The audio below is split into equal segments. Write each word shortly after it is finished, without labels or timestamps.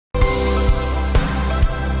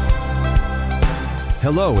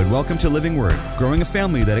Hello and welcome to Living Word, growing a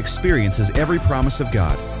family that experiences every promise of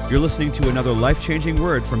God. You're listening to another life-changing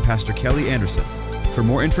word from Pastor Kelli Anderson. For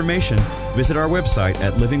more information, visit our website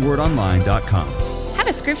at livingwordonline.com. I have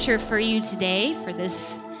a scripture for you today for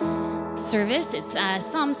this service. It's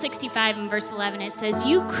Psalm 65 and verse 11. It says,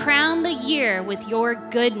 "You crown the year with your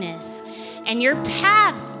goodness, and your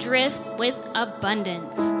paths drift with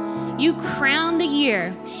abundance." You crown the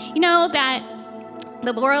year. You know that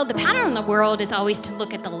the pattern in the world is always to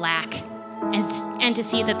look at the lack and to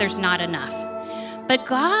see that there's not enough. But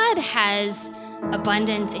God has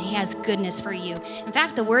abundance and he has goodness for you. In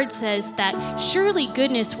fact, the word says that surely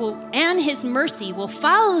goodness and his mercy will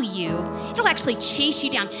follow you. It'll actually chase you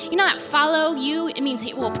down. You know that follow you, it means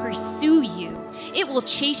it will pursue you. It will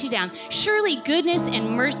chase you down. Surely goodness and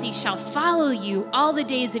mercy shall follow you all the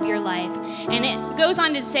days of your life. And it goes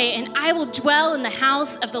on to say, "And I will dwell in the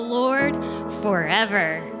house of the Lord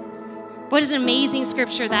forever." What an amazing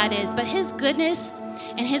scripture that is. But his goodness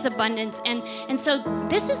and his abundance. And so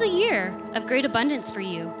this is a year of great abundance for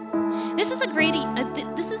you. This is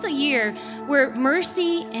a year where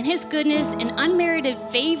mercy and his goodness and unmerited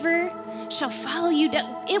favor shall follow you.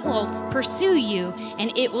 It will pursue you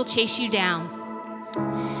and it will chase you down.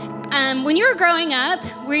 When you were growing up,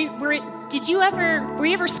 were you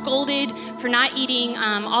ever scolded for not eating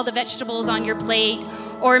all the vegetables on your plate,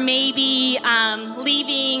 or maybe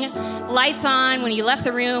leaving lights on when you left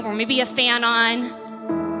the room, or maybe a fan on,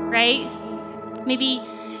 right? Maybe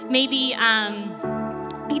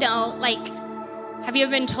have you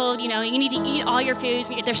ever been told, you need to eat all your food?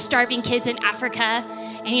 There's starving kids in Africa,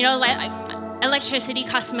 and electricity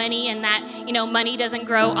costs money, and that money doesn't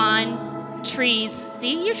grow on trees.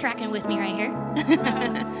 See, you're tracking with me right here.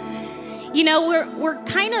 We're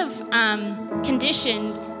kind of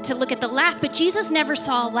conditioned to look at the lack, but Jesus never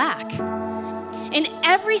saw lack. In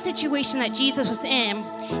every situation that Jesus was in,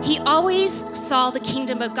 he always saw the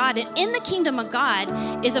kingdom of God. And in the kingdom of God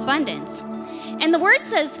is abundance. And the word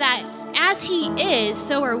says that as he is,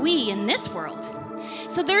 so are we in this world.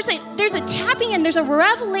 So there's a tapping and there's a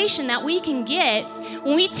revelation that we can get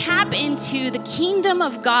when we tap into the kingdom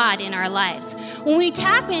of God in our lives. When we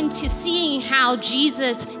tap into seeing how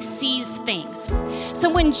Jesus sees things. So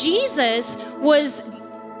when Jesus was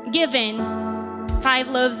given 5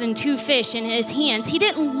 loaves and 2 fish in his hands, he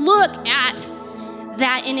didn't look at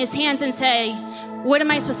that in his hands and say, what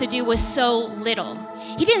am I supposed to do with so little?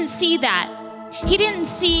 He didn't see that. He didn't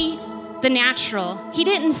see the natural. He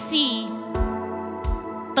didn't see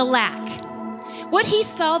the lack. What he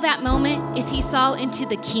saw that moment is he saw into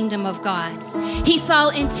the kingdom of God. He saw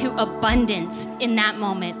into abundance in that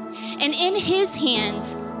moment. And in his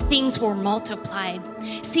hands, things were multiplied.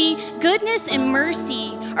 See, goodness and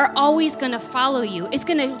mercy are always going to follow you. It's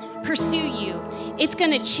going to pursue you. It's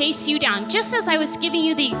going to chase you down. Just as I was giving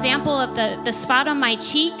you the example of the spot on my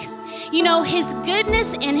cheek, his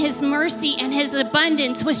goodness and his mercy and his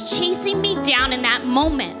abundance was chasing me down in that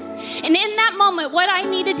moment. And in that moment, what I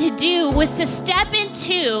needed to do was to step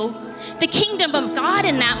into the kingdom of God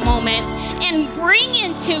in that moment and bring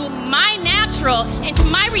into my natural, into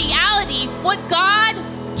my reality, what God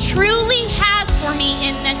truly has for me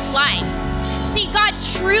in this life. See, God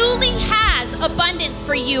truly has abundance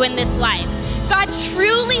for you in this life. God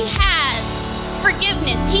truly has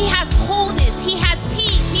forgiveness. He has wholeness. He has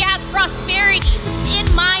peace. He has prosperity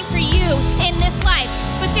in mind for you in this life.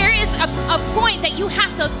 But there is a point that you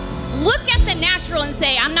have to look at the natural and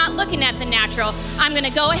say, I'm not looking at the natural. I'm going to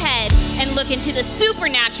go ahead and look into the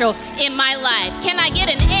supernatural in my life. Can I get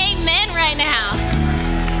an amen right now?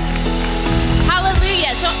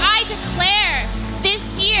 Hallelujah. So I declare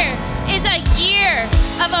this year is a year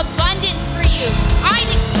of abundance for you. I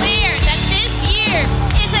declare that this year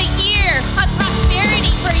is a year of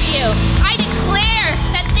prosperity for you. I declare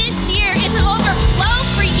that this year is an overflow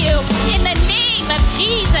for you in the name of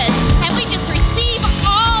Jesus. And we just receive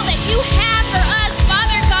all that you have for us,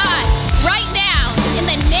 Father God, right now in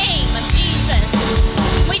the name of Jesus.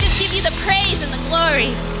 We just give you the praise and the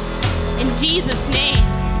glory in Jesus' name.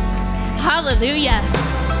 Hallelujah.